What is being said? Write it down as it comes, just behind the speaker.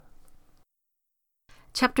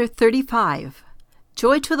Chapter 35,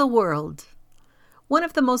 Joy to the World. One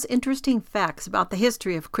of the most interesting facts about the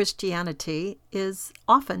history of Christianity is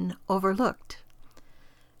often overlooked.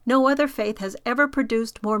 No other faith has ever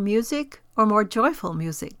produced more music or more joyful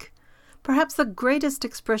music. Perhaps the greatest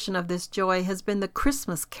expression of this joy has been the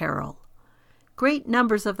Christmas carol. Great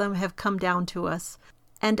numbers of them have come down to us,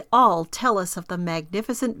 and all tell us of the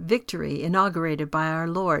magnificent victory inaugurated by our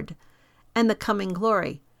Lord and the coming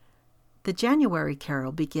glory. The January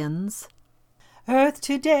carol begins, Earth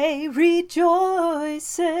today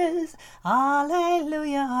rejoices,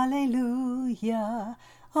 Alleluia, Alleluia,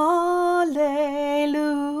 Alleluia.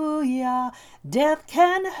 Death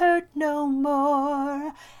can hurt no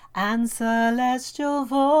more, and celestial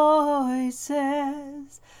voices,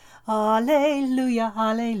 Alleluia,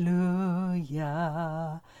 Alleluia,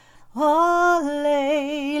 Alleluia.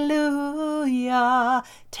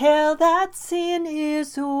 Tell that sin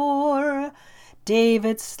is o'er,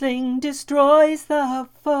 David's sling destroys the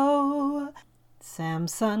foe,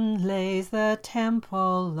 Samson lays the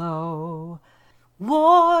temple low.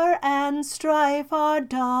 War and strife are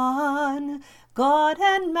done, God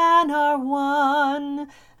and man are one,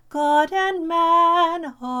 God and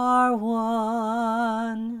man are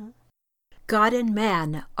one. God and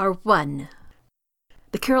man are one.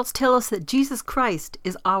 The carols tell us that Jesus Christ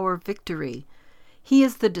is our victory. He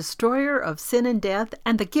is the destroyer of sin and death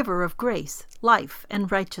and the giver of grace, life,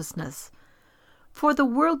 and righteousness. For the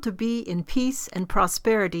world to be in peace and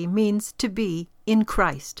prosperity means to be in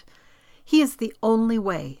Christ. He is the only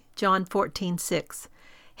way, John 14:6.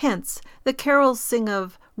 Hence, the carols sing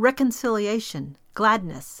of reconciliation,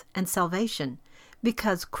 gladness, and salvation,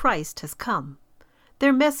 because Christ has come.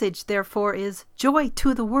 Their message, therefore, is joy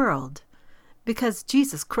to the world, because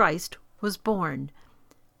Jesus Christ was born.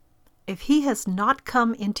 If he has not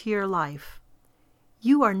come into your life,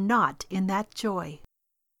 you are not in that joy.